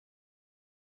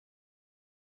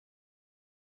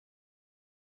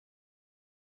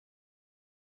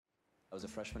I was a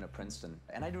freshman at Princeton,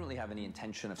 and I didn't really have any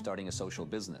intention of starting a social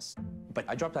business. But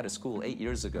I dropped out of school 8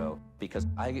 years ago because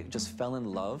I just fell in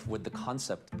love with the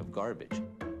concept of garbage.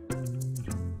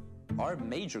 Our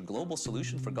major global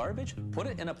solution for garbage, put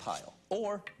it in a pile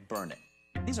or burn it.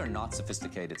 These are not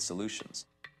sophisticated solutions.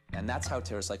 And that's how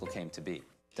TerraCycle came to be,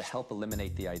 to help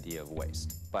eliminate the idea of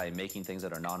waste by making things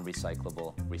that are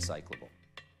non-recyclable, recyclable.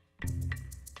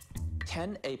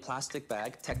 Can a plastic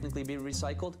bag technically be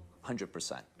recycled?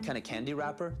 100%. Can a candy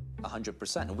wrapper?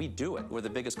 100%. And we do it. We're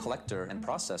the biggest collector and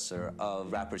processor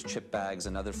of wrappers, chip bags,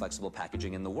 and other flexible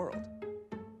packaging in the world.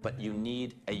 But you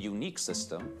need a unique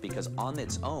system because on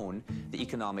its own, the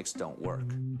economics don't work.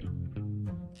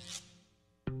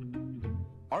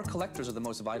 Our collectors are the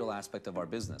most vital aspect of our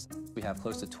business. We have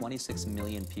close to 26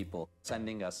 million people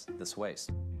sending us this waste.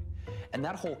 And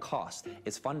that whole cost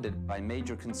is funded by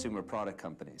major consumer product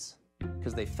companies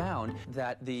because they found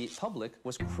that the public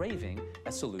was craving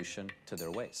a solution to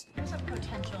their waste. There's a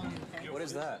potential new thing. What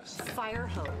is that? Fire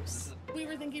hose. We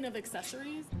were thinking of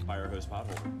accessories. Fire hose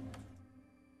pothole.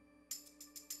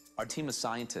 Our team of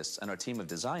scientists and our team of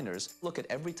designers look at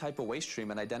every type of waste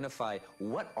stream and identify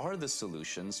what are the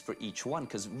solutions for each one,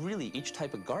 because really each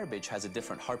type of garbage has a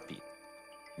different heartbeat.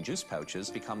 Juice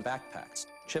pouches become backpacks.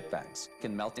 Chip bags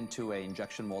can melt into an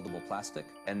injection moldable plastic,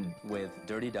 and with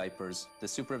dirty diapers, the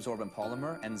superabsorbent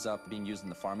polymer ends up being used in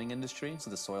the farming industry, so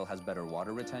the soil has better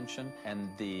water retention, and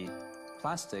the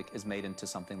plastic is made into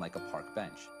something like a park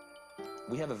bench.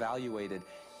 We have evaluated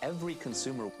every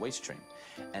consumer waste stream,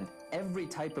 and every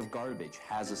type of garbage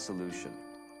has a solution.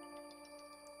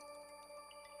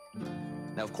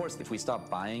 Now, of course, if we stopped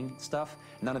buying stuff,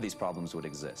 none of these problems would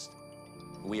exist.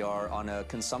 We are on a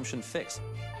consumption fix.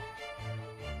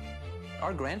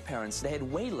 Our grandparents, they had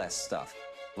way less stuff.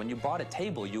 When you bought a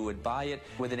table, you would buy it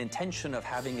with an intention of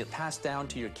having it passed down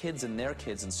to your kids and their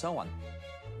kids and so on.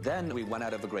 Then we went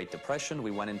out of a Great Depression,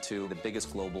 we went into the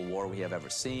biggest global war we have ever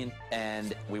seen,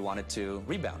 and we wanted to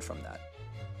rebound from that.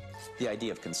 The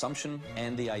idea of consumption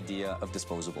and the idea of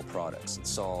disposable products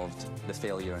solved the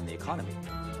failure in the economy.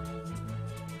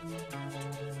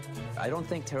 I don't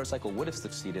think TerraCycle would have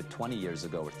succeeded 20 years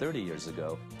ago or 30 years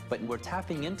ago, but we're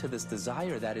tapping into this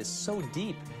desire that is so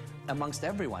deep amongst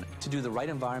everyone to do the right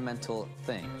environmental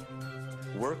thing.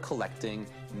 We're collecting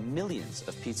millions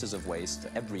of pieces of waste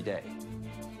every day.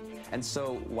 And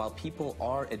so while people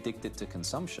are addicted to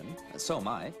consumption, so am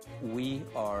I, we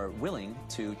are willing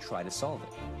to try to solve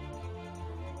it.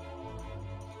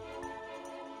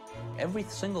 Every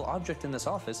single object in this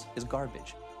office is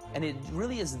garbage. And it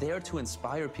really is there to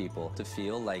inspire people to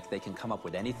feel like they can come up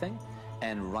with anything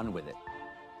and run with it.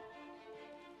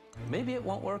 Maybe it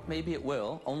won't work, maybe it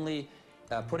will. Only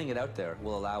putting it out there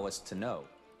will allow us to know.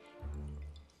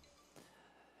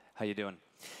 How you doing?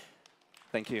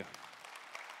 Thank you.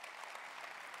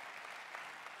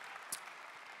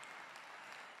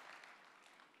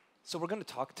 So we're going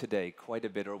to talk today quite a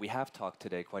bit, or we have talked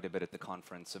today quite a bit at the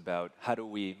conference about how do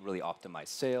we really optimize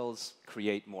sales,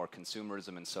 create more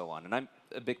consumerism, and so on. And I'm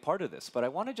a big part of this, but I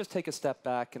want to just take a step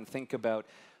back and think about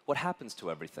what happens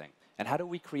to everything, and how do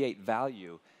we create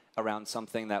value around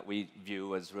something that we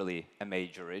view as really a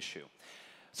major issue.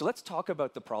 So let's talk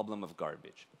about the problem of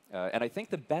garbage. And I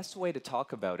think the best way to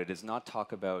talk about it is not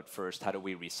talk about first how do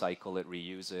we recycle it,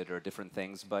 reuse it, or different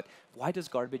things, but why does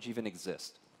garbage even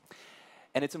exist?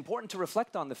 And it's important to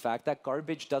reflect on the fact that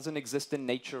garbage doesn't exist in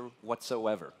nature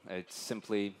whatsoever. It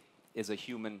simply is a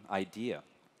human idea.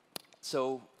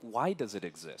 So why does it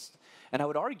exist? And I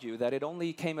would argue that it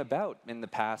only came about in the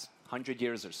past 100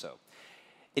 years or so.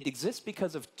 It exists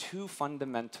because of two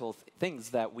fundamental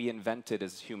things that we invented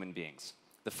as human beings.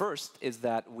 The first is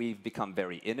that we've become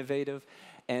very innovative,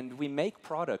 and we make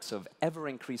products of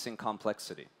ever-increasing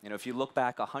complexity. You know, if you look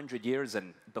back 100 years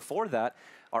and before that,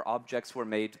 our objects were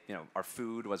made, our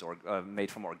food was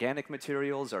made from organic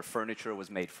materials, our furniture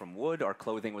was made from wood, our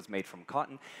clothing was made from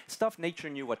cotton, stuff nature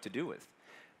knew what to do with.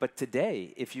 But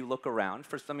today, if you look around,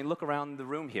 look around the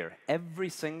room here. Every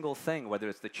single thing, whether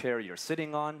it's the chair you're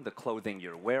sitting on, the clothing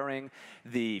you're wearing,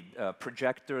 the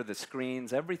projector, the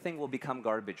screens, everything will become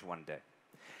garbage one day.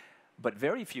 But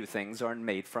very few things are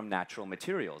made from natural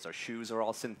materials. Our shoes are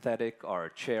all synthetic, our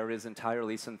chair is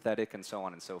entirely synthetic, and so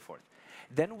on and so forth.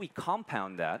 Then we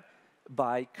compound that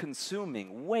by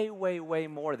consuming way, way, way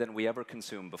more than we ever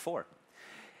consumed before.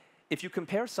 If you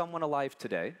compare someone alive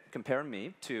today, compare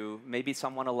me to maybe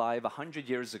someone alive 100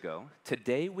 years ago,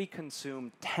 today we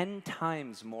consume 10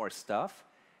 times more stuff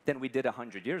than we did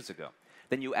 100 years ago.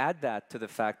 Then you add that to the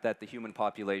fact that the human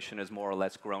population has more or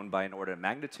less grown by an order of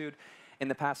magnitude. In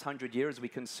the past 100 years, we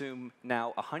consume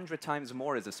now 100 times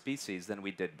more as a species than we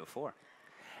did before.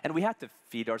 And we had to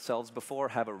feed ourselves before,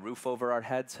 have a roof over our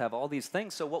heads, have all these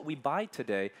things. So what we buy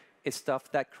today is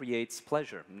stuff that creates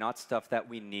pleasure, not stuff that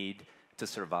we need to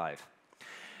survive.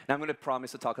 Now I'm going to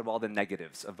promise to talk about all the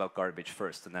negatives about garbage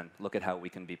first, and then look at how we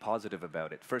can be positive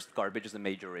about it. First, garbage is a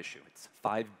major issue. It's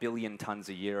 5 billion tons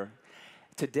a year.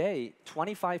 Today,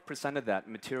 25% of that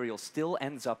material still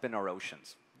ends up in our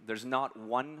oceans. There's not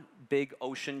one big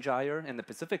ocean gyre in the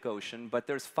Pacific Ocean, but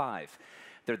there's 5.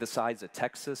 They're the size of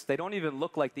Texas. They don't even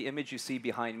look like the image you see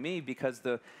behind me because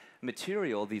the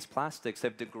material, these plastics,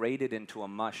 have degraded into a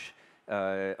mush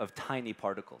of tiny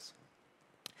particles.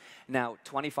 Now,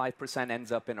 25%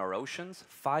 ends up in our oceans.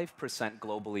 5%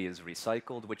 globally is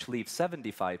recycled, which leaves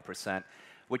 75%,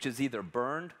 which is either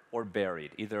burned or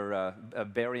buried. Either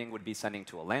burying would be sending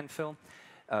to a landfill,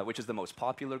 which is the most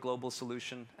popular global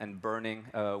solution, and burning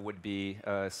would be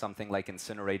something like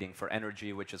incinerating for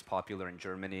energy, which is popular in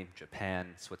Germany,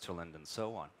 Japan, Switzerland, and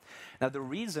so on. Now, the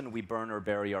reason we burn or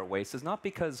bury our waste is not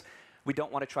because we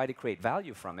don't want to try to create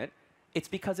value from it. It's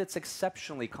because it's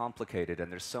exceptionally complicated, and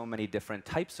there's so many different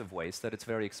types of waste that it's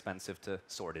very expensive to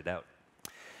sort it out.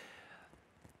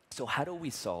 So how do we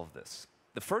solve this?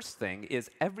 The first thing is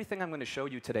everything I'm going to show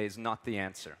you today is not the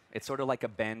answer. It's sort of like a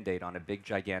Band-Aid on a big,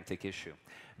 gigantic issue.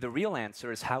 The real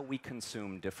answer is how we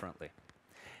consume differently.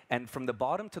 And from the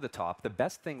bottom to the top, the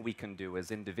best thing we can do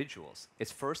as individuals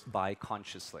is first buy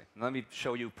consciously. And let me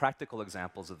show you practical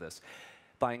examples of this.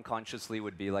 Buying consciously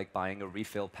would be like buying a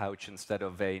refill pouch instead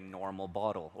of a normal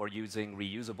bottle, or using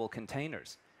reusable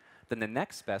containers. Then the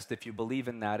next best, if you believe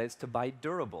in that, is to buy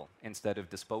durable instead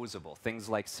of disposable. Things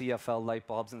like CFL light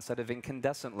bulbs instead of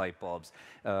incandescent light bulbs,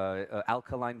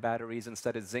 alkaline batteries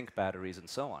instead of zinc batteries, and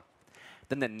so on.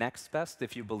 Then the next best,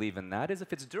 if you believe in that, is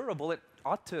if it's durable, it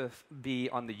ought to be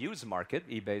on the used market.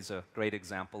 eBay's a great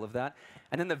example of that.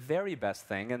 And then the very best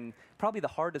thing, and probably the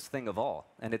hardest thing of all,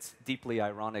 and it's deeply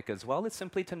ironic as well, is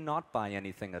simply to not buy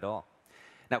anything at all.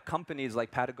 Now, companies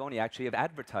like Patagonia actually have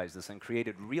advertised this and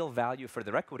created real value for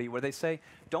their equity, where they say,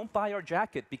 don't buy our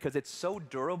jacket because it's so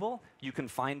durable, you can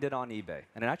find it on eBay.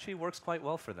 And it actually works quite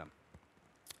well for them.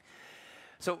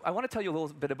 So I want to tell you a little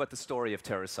bit about the story of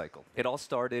TerraCycle. It all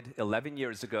started 11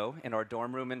 years ago in our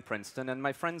dorm room in Princeton, and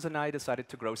my friends and I decided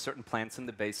to grow certain plants in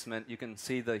the basement. You can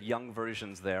see the young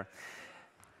versions there.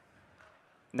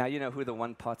 Now you know who the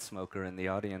one pot smoker in the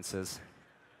audience is.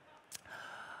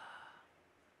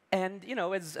 And, you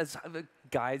know, as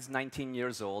guys 19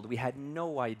 years old, we had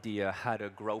no idea how to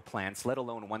grow plants, let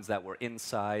alone ones that were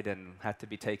inside and had to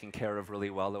be taken care of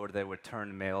really well, or they would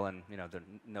turn male, and, you know, they're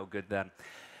no good then.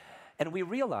 And we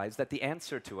realized that the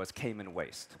answer to us came in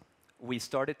waste. We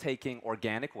started taking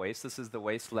organic waste. This is the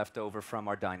waste left over from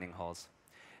our dining halls.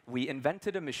 We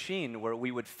invented a machine where we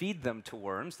would feed them to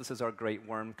worms. This is our great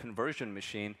worm conversion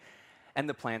machine. And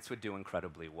the plants would do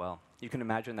incredibly well. You can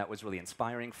imagine that was really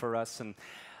inspiring for us. And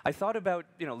I thought about,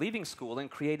 you know, leaving school and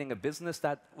creating a business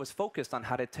that was focused on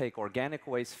how to take organic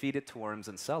waste, feed it to worms,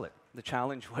 and sell it. The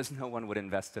challenge was no one would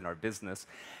invest in our business.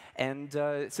 And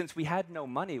since we had no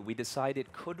money, we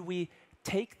decided, could we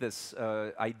take this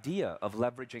idea of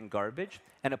leveraging garbage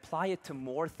and apply it to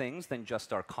more things than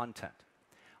just our content?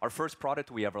 Our first product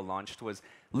we ever launched was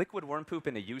liquid worm poop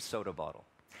in a used soda bottle.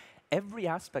 Every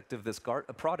aspect of this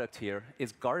product here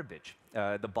is garbage.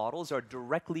 The bottles are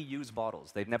directly used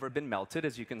bottles. They've never been melted,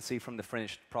 as you can see from the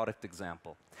finished product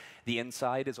example. The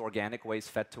inside is organic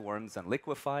waste fed to worms and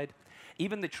liquefied.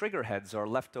 Even the trigger heads are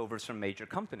leftovers from major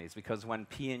companies, because when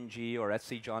P&G or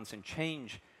SC Johnson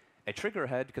change a trigger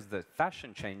head because the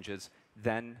fashion changes,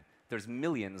 then there's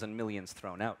millions and millions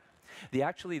thrown out.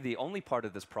 Actually, the only part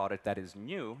of this product that is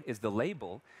new is the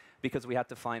label, because we had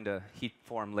to find a heat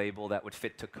form label that would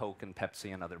fit to Coke and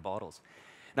Pepsi and other bottles.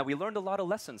 Now, we learned a lot of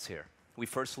lessons here. We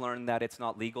first learned that it's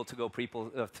not legal to go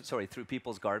through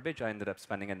people's garbage. I ended up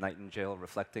spending a night in jail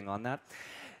reflecting on that.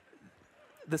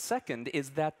 The second is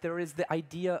that there is the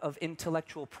idea of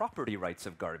intellectual property rights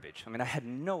of garbage. I mean, I had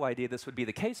no idea this would be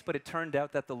the case, but it turned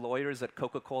out that the lawyers at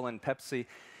Coca-Cola and Pepsi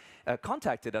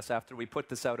contacted us after we put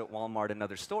this out at Walmart and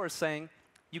other stores saying,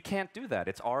 you can't do that.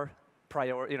 It's our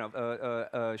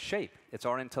shape. It's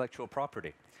our intellectual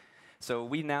property. So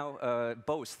we now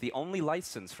boast the only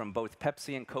license from both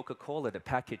Pepsi and Coca-Cola to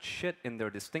package shit in their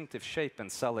distinctive shape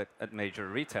and sell it at major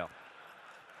retail.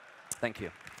 Thank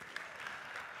you.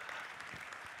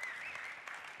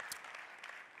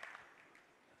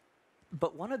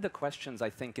 But one of the questions I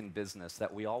think in business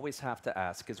that we always have to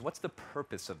ask is, what's the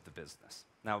purpose of the business?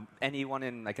 Now, anyone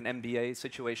in like an MBA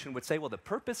situation would say, well, the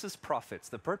purpose is profits.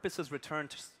 The purpose is return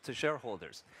to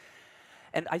shareholders.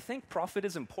 And I think profit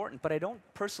is important, but I don't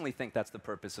personally think that's the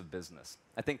purpose of business.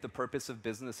 I think the purpose of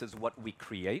business is what we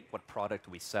create, what product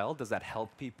we sell. Does that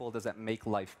help people? Does that make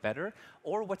life better?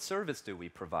 Or what service do we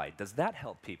provide? Does that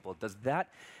help people? Does that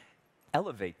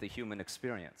elevate the human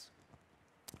experience?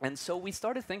 And so we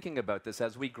started thinking about this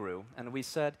as we grew, and we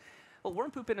said, well,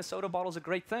 worm poop in a soda bottle is a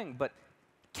great thing, but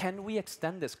can we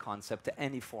extend this concept to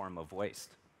any form of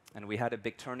waste? And we had a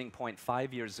big turning point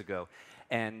 5 years ago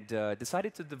and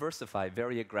decided to diversify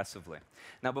very aggressively.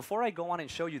 Now, before I go on and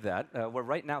show you that, we're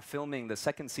right now filming the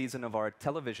second season of our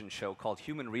television show called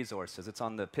Human Resources. It's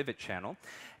on the Pivot channel.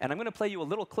 And I'm going to play you a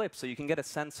little clip so you can get a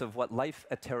sense of what life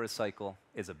at TerraCycle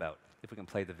is about. If we can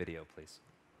play the video, please.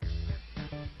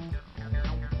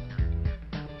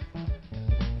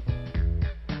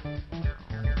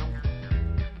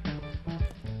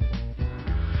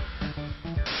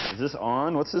 Is this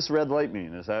on? What's this red light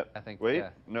mean? Is that... I think, Wait? yeah.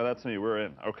 No, that's me. We're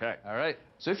in. Okay. All right.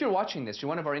 So if you're watching this, you're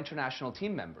one of our international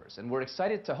team members, and we're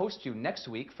excited to host you next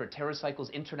week for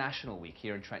TerraCycle's International Week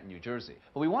here in Trenton, New Jersey.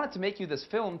 But we wanted to make you this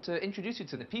film to introduce you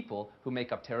to the people who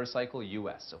make up TerraCycle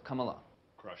US, so come along.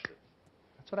 Crushed it.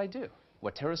 That's what I do.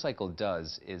 What TerraCycle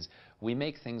does is we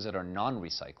make things that are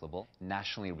non-recyclable,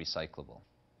 nationally recyclable.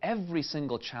 Every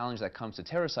single challenge that comes to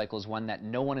TerraCycle is one that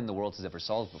no one in the world has ever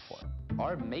solved before.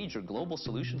 Our major global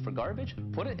solution for garbage,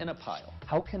 put it in a pile.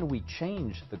 How can we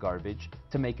change the garbage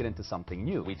to make it into something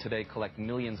new? We today collect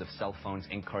millions of cell phones,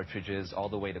 ink cartridges, all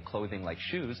the way to clothing like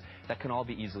shoes that can all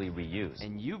be easily reused.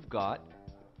 And you've got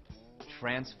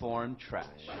transformed trash.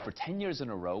 For 10 years in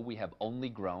a row, we have only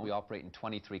grown. We operate in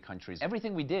 23 countries.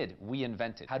 Everything we did, we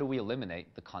invented. How do we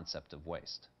eliminate the concept of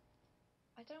waste?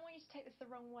 I don't want you to take this the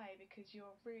wrong way because you're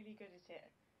really good at it,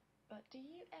 but do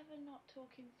you ever not talk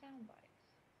in sound bites?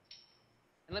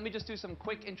 And let me just do some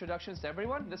quick introductions to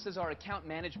everyone. This is our account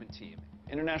management team.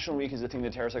 International Week is a thing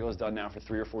that TerraCycle has done now for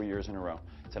 3 or 4 years in a row.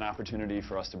 It's an opportunity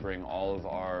for us to bring all of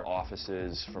our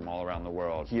offices from all around the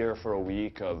world here for a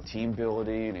week of team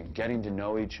building and getting to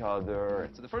know each other.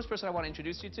 So the first person I want to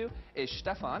introduce you to is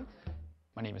Stefan.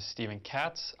 My name is Steven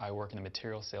Katz. I work in the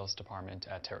material sales department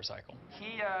at TerraCycle.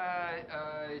 He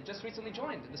just recently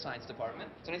joined the science department.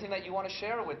 Is there anything that you want to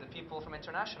share with the people from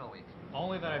International Week?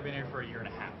 Only that I've been here for a year and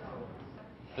a half.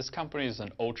 This company is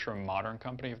an ultra-modern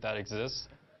company, if that exists.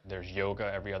 There's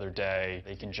yoga every other day.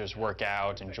 They can just work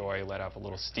out, enjoy, let off a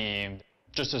little steam.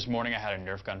 Just this morning, I had a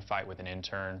Nerf gun fight with an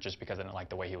intern just because I didn't like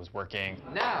the way he was working.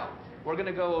 Now, we're going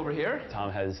to go over here.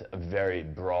 Tom has a very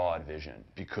broad vision.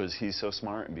 Because he's so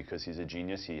smart and because he's a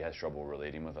genius, he has trouble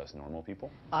relating with us normal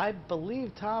people. I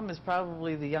believe Tom is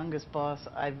probably the youngest boss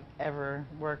I've ever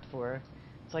worked for.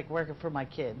 It's like working for my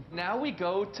kid. Now we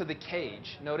go to the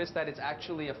cage. Notice that it's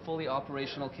actually a fully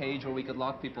operational cage where we could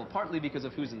lock people, partly because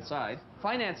of who's inside.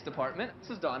 Finance department. This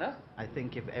is Donna. I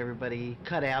think if everybody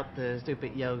cut out the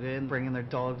stupid yoga and bringing their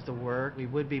dogs to work, we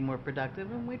would be more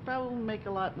productive and we'd probably make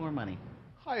a lot more money.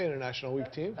 Hi, International Week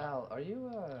team. Al, are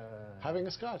you, Having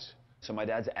a scotch. So my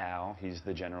dad's Al. He's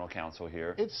the general counsel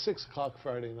here. It's 6 o'clock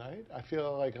Friday night. I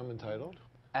feel like I'm entitled.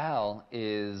 Al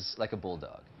is like a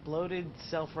bulldog. Bloated,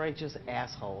 self-righteous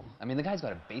asshole. I mean, the guy's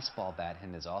got a baseball bat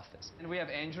in his office. And we have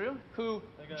Andrew, who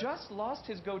just lost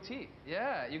his goatee.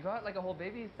 Yeah, you got like a whole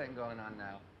baby thing going on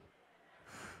now.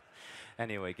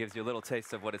 Anyway, gives you a little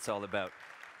taste of what it's all about.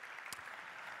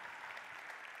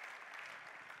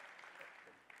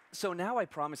 So now I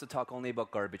promise to talk only about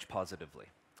garbage positively.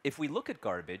 If we look at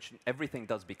garbage, everything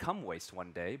does become waste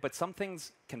one day, but some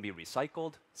things can be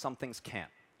recycled, some things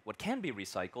can't. What can be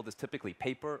recycled is typically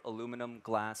paper, aluminum,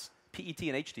 glass, PET,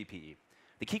 and HDPE.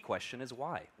 The key question is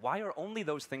why? Why are only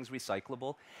those things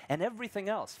recyclable and everything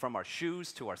else, from our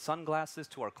shoes to our sunglasses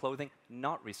to our clothing,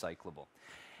 not recyclable?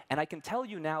 And I can tell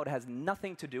you now it has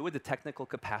nothing to do with the technical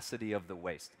capacity of the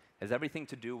waste. It has everything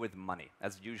to do with money,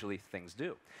 as usually things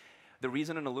do. The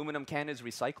reason an aluminum can is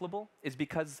recyclable is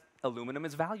because aluminum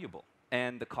is valuable,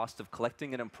 and the cost of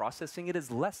collecting it and processing it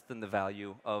is less than the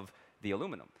value of the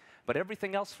aluminum. But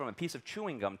everything else, from a piece of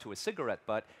chewing gum to a cigarette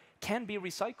butt, can be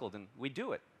recycled, and we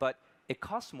do it. But it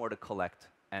costs more to collect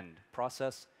and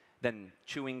process than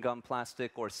chewing gum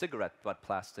plastic or cigarette butt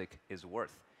plastic is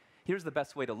worth. Here's the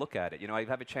best way to look at it. You know, I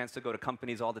have a chance to go to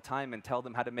companies all the time and tell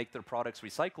them how to make their products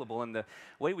recyclable, and the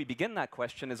way we begin that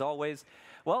question is always,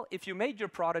 well, if you made your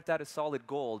product out of solid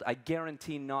gold, I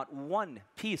guarantee not one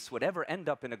piece would ever end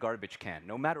up in a garbage can,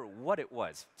 no matter what it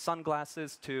was,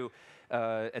 sunglasses to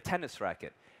a tennis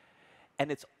racket.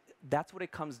 And that's what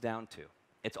it comes down to.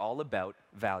 It's all about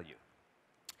value.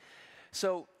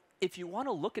 So if you want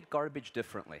to look at garbage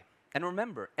differently, and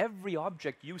remember, every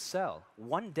object you sell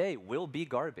one day will be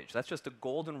garbage. That's just a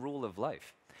golden rule of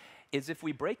life. Is if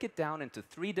we break it down into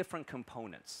 3 different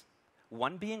components.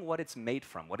 One being what it's made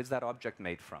from. What is that object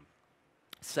made from?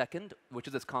 Second, which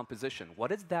is its composition.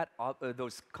 What does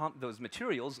those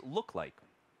materials look like,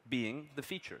 being the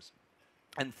features?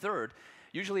 And third,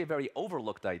 usually a very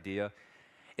overlooked idea,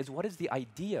 is what is the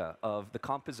idea of the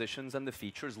compositions and the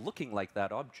features looking like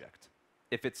that object?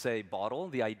 If it's a bottle,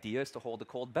 the idea is to hold a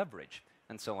cold beverage,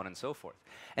 and so on and so forth.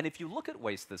 And if you look at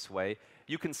waste this way,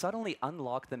 you can suddenly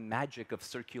unlock the magic of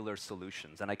circular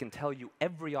solutions. And I can tell you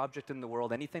every object in the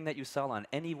world, anything that you sell on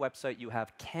any website you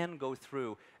have can go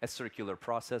through a circular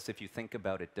process if you think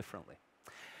about it differently.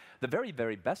 The very,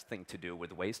 very best thing to do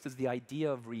with waste is the idea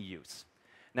of reuse.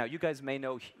 Now, you guys may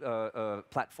know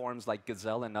platforms like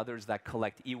Gazelle and others that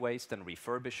collect e-waste and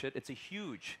refurbish it. It's a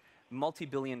huge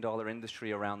multi-billion-dollar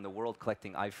industry around the world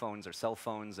collecting iPhones or cell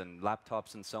phones and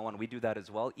laptops and so on. We do that as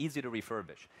well. Easy to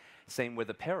refurbish. Same with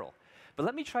apparel. But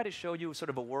let me try to show you sort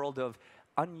of a world of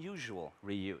unusual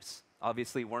reuse.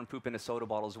 Obviously, worm poop in a soda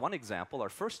bottle is one example, our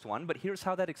first one, but here's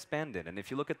how that expanded. And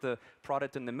if you look at the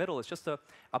product in the middle, it's just a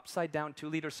upside-down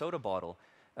 2-liter soda bottle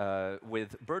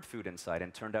with bird food inside,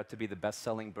 and turned out to be the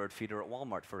best-selling bird feeder at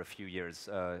Walmart for a few years,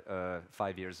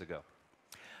 5 years ago.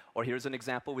 Or here's an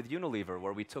example with Unilever,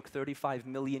 where we took 35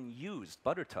 million used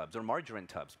butter tubs or margarine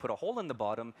tubs, put a hole in the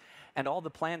bottom, and all the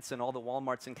plants in all the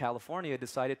Walmarts in California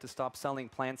decided to stop selling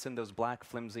plants in those black,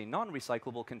 flimsy,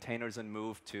 non-recyclable containers and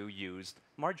move to used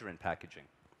margarine packaging.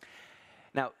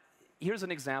 Now, here's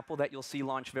an example that you'll see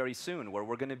launch very soon, where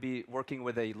we're going to be working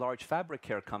with a large fabric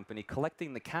care company,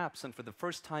 collecting the caps, and for the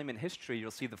first time in history,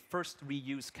 you'll see the first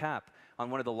reuse cap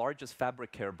on one of the largest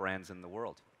fabric care brands in the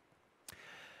world.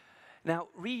 Now,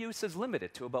 reuse is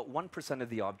limited to about 1% of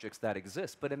the objects that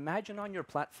exist, but imagine on your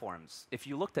platforms, if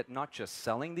you looked at not just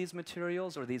selling these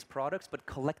materials or these products, but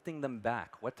collecting them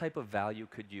back, what type of value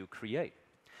could you create?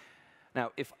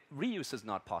 Now, if reuse is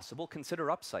not possible, consider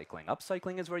upcycling.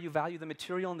 Upcycling is where you value the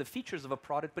material and the features of a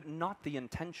product, but not the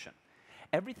intention.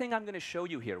 Everything I'm going to show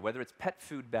you here, whether it's pet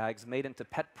food bags made into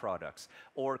pet products,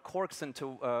 or corks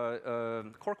into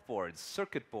cork boards,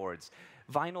 circuit boards,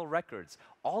 vinyl records,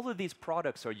 all of these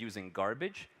products are using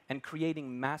garbage and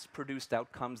creating mass-produced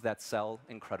outcomes that sell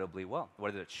incredibly well.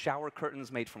 Whether it's shower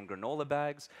curtains made from granola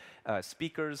bags,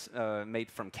 speakers made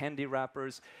from candy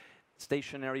wrappers,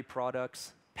 stationery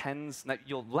products, pens. Now,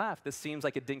 you'll laugh, this seems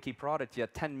like a dinky product,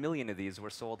 yet 10 million of these were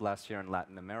sold last year in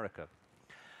Latin America.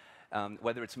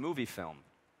 Whether it's movie film,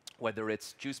 whether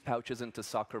it's juice pouches into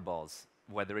soccer balls,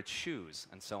 whether it's shoes,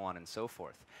 and so on and so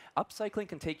forth. Upcycling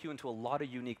can take you into a lot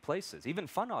of unique places, even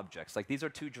fun objects. Like these are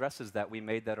 2 dresses that we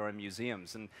made that are in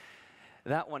museums. And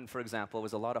that one, for example,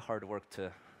 was a lot of hard work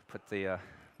to put the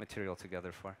material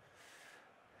together for.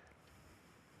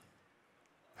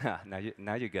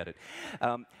 Now you get it.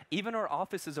 Even our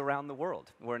offices around the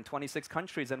world. We're in 26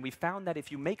 countries, and we found that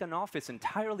if you make an office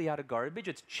entirely out of garbage,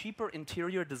 it's cheaper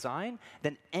interior design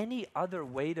than any other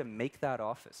way to make that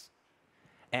office.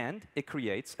 And it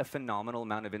creates a phenomenal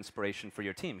amount of inspiration for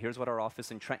your team. Here's what our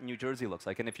office in Trenton, New Jersey looks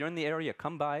like. And if you're in the area,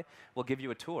 come by, we'll give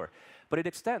you a tour. But it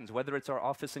extends, whether it's our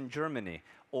office in Germany,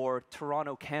 or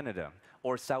Toronto, Canada,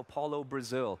 or Sao Paulo,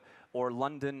 Brazil, or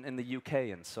London in the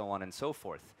UK, and so on and so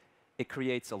forth. It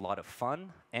creates a lot of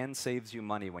fun and saves you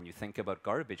money when you think about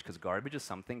garbage, because garbage is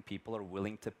something people are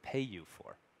willing to pay you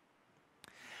for.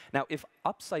 Now, if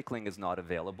upcycling is not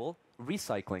available,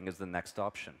 recycling is the next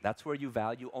option. That's where you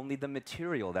value only the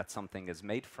material that something is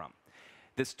made from.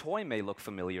 This toy may look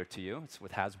familiar to you. It's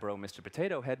with Hasbro, Mr.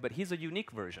 Potato Head, but he's a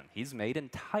unique version. He's made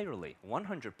entirely,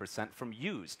 100% from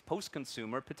used,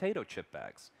 post-consumer potato chip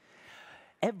bags.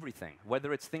 Everything,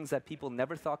 whether it's things that people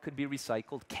never thought could be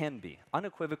recycled, can be.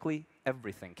 Unequivocally,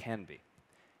 everything can be.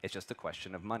 It's just a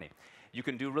question of money. You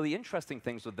can do really interesting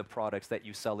things with the products that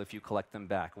you sell if you collect them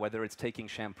back, whether it's taking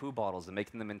shampoo bottles and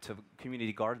making them into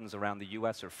community gardens around the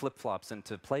US, or flip-flops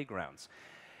into playgrounds.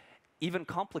 Even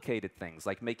complicated things,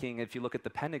 like making, if you look at the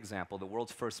pen example, the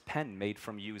world's first pen made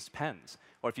from used pens.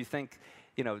 Or if you think,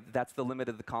 that's the limit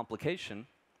of the complication,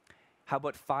 how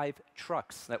about 5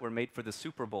 trucks that were made for the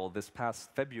Super Bowl this past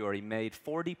February made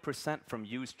 40% from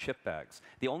used chip bags?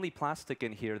 The only plastic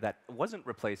in here that wasn't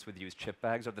replaced with used chip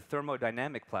bags are the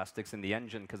thermodynamic plastics in the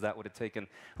engine, because that would have taken a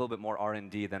little bit more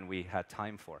R&D than we had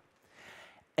time for.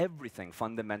 Everything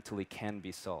fundamentally can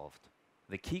be solved.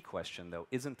 The key question, though,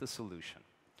 isn't the solution.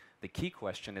 The key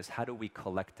question is, how do we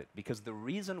collect it? Because the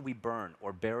reason we burn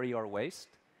or bury our waste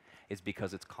is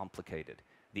because it's complicated.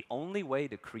 The only way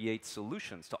to create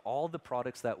solutions to all the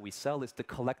products that we sell is to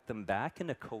collect them back in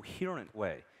a coherent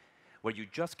way, where you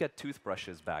just get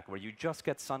toothbrushes back, where you just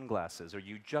get sunglasses, or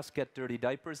you just get dirty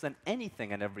diapers, then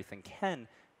anything and everything can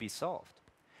be solved.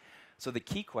 So the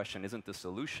key question isn't the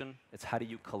solution, it's how do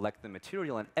you collect the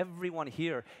material? And everyone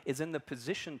here is in the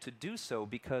position to do so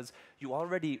because you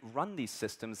already run these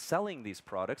systems, selling these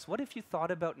products. What if you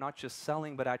thought about not just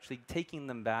selling, but actually taking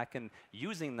them back and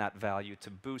using that value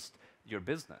to boost your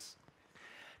business?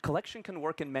 Collection can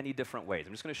work in many different ways.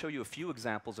 I'm just going to show you a few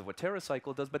examples of what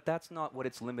TerraCycle does, but that's not what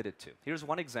it's limited to. Here's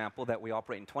one example that we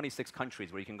operate in 26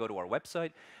 countries where you can go to our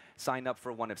website, sign up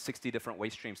for one of 60 different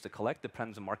waste streams to collect,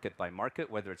 depends market by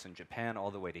market, whether it's in Japan all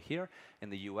the way to here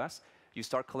in the US. You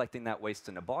start collecting that waste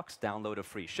in a box, download a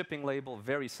free shipping label,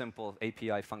 very simple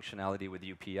API functionality with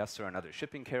UPS or another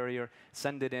shipping carrier,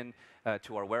 send it in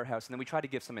to our warehouse, and then we try to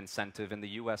give some incentive. In the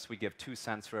US, we give 2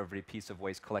 cents for every piece of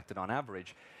waste collected on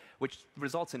average, which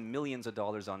results in millions of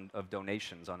dollars of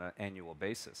donations on an annual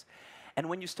basis. And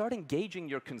when you start engaging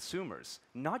your consumers,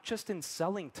 not just in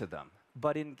selling to them,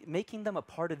 but in making them a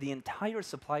part of the entire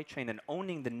supply chain and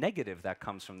owning the negative that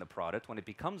comes from the product, when it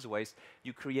becomes waste,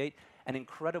 you create an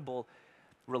incredible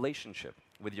relationship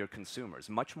with your consumers,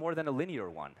 much more than a linear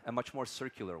one, a much more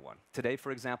circular one. Today,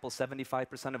 for example,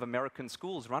 75% of American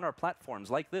schools run our platforms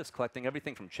like this, collecting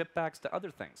everything from chip bags to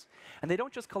other things. And they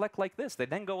don't just collect like this, they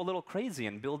then go a little crazy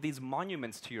and build these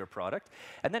monuments to your product.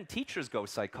 And then teachers go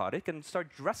psychotic and start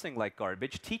dressing like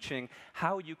garbage, teaching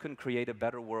how you can create a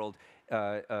better world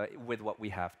with what we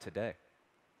have today.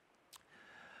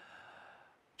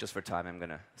 Just for time, I'm going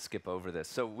to skip over this.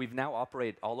 So we've now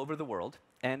operate all over the world,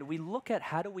 and we look at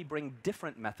how do we bring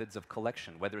different methods of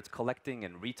collection, whether it's collecting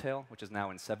in retail, which is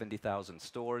now in 70,000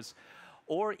 stores,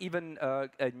 or even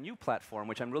a new platform,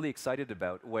 which I'm really excited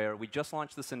about, where we just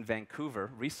launched this in Vancouver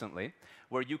recently,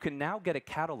 where you can now get a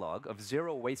catalog of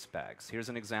zero waste bags. Here's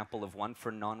an example of one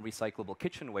for non-recyclable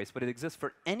kitchen waste, but it exists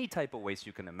for any type of waste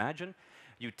you can imagine.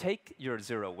 You take your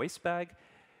zero waste bag,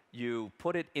 you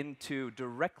put it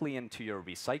directly into your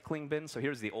recycling bin. So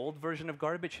here's the old version of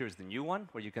garbage. Here's the new one,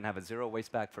 where you can have a zero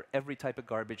waste bag for every type of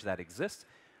garbage that exists.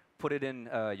 Put it in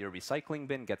your recycling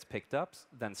bin, gets picked up,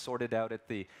 then sorted out at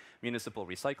the municipal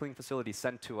recycling facility,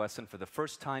 sent to us. And for the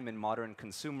first time in modern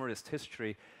consumerist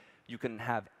history, you can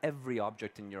have every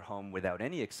object in your home without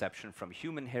any exception, from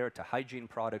human hair to hygiene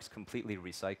products, completely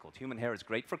recycled. Human hair is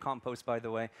great for compost, by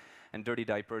the way, and dirty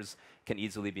diapers can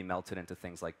easily be melted into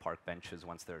things like park benches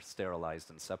once they're sterilized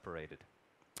and separated.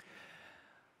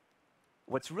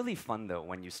 What's really fun, though,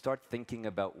 when you start thinking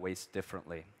about waste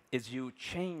differently, is you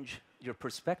change your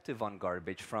perspective on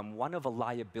garbage from one of a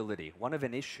liability, one of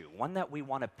an issue, one that we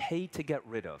want to pay to get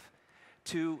rid of,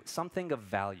 to something of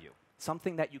value,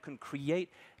 something that you can create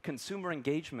consumer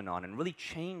engagement on and really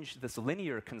change this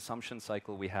linear consumption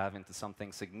cycle we have into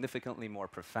something significantly more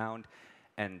profound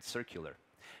and circular.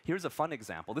 Here's a fun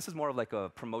example. This is more of like a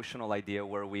promotional idea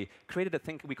where we created a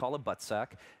thing we call a butt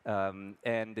sack, and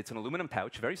it's an aluminum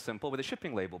pouch, very simple, with a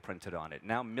shipping label printed on it.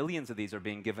 Now millions of these are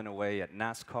being given away at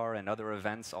NASCAR and other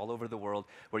events all over the world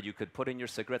where you could put in your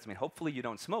cigarettes. I mean, hopefully you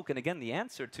don't smoke. And again, the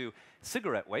answer to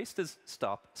cigarette waste is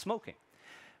stop smoking.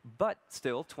 But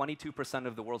still, 22%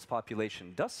 of the world's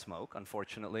population does smoke,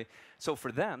 unfortunately. So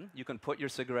for them, you can put your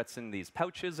cigarettes in these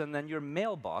pouches, and then your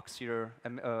mailbox, your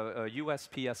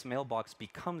USPS mailbox,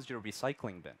 becomes your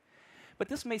recycling bin. But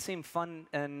this may seem fun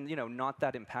and not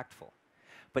that impactful.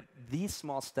 But these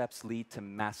small steps lead to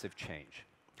massive change.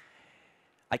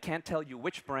 I can't tell you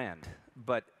which brand,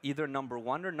 but either number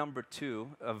 1 or number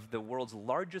 2 of the world's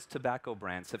largest tobacco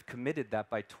brands have committed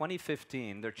that by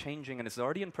 2015, they're changing, and it's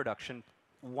already in production,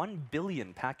 1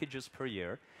 billion packages per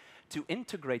year to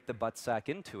integrate the butt sack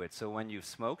into it. So when you've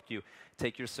smoked, you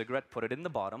take your cigarette, put it in the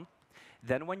bottom.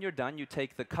 Then when you're done, you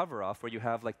take the cover off where you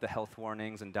have like the health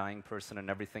warnings and dying person and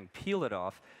everything, peel it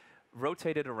off,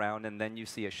 rotate it around, and then you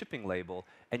see a shipping label,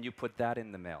 and you put that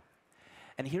in the mail.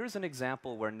 And here's an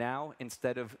example where now,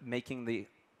 instead of making the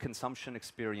consumption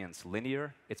experience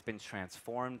linear, it's been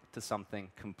transformed to something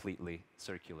completely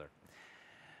circular.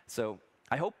 So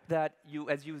I hope that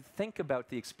as you think about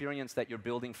the experience that you're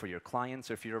building for your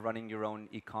clients, or if you're running your own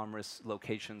e-commerce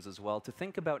locations as well, to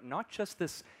think about not just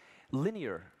this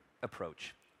linear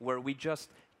approach, where we just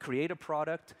create a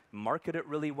product, market it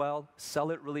really well,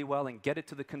 sell it really well, and get it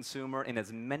to the consumer in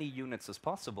as many units as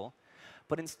possible,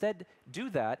 but instead do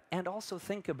that and also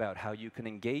think about how you can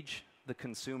engage the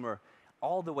consumer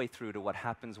all the way through to what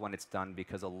happens when it's done,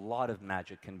 because a lot of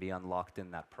magic can be unlocked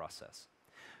in that process.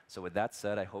 So with that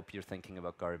said, I hope you're thinking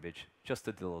about garbage just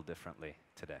a little differently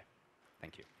today.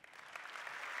 Thank you.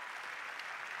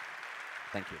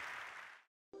 Thank you.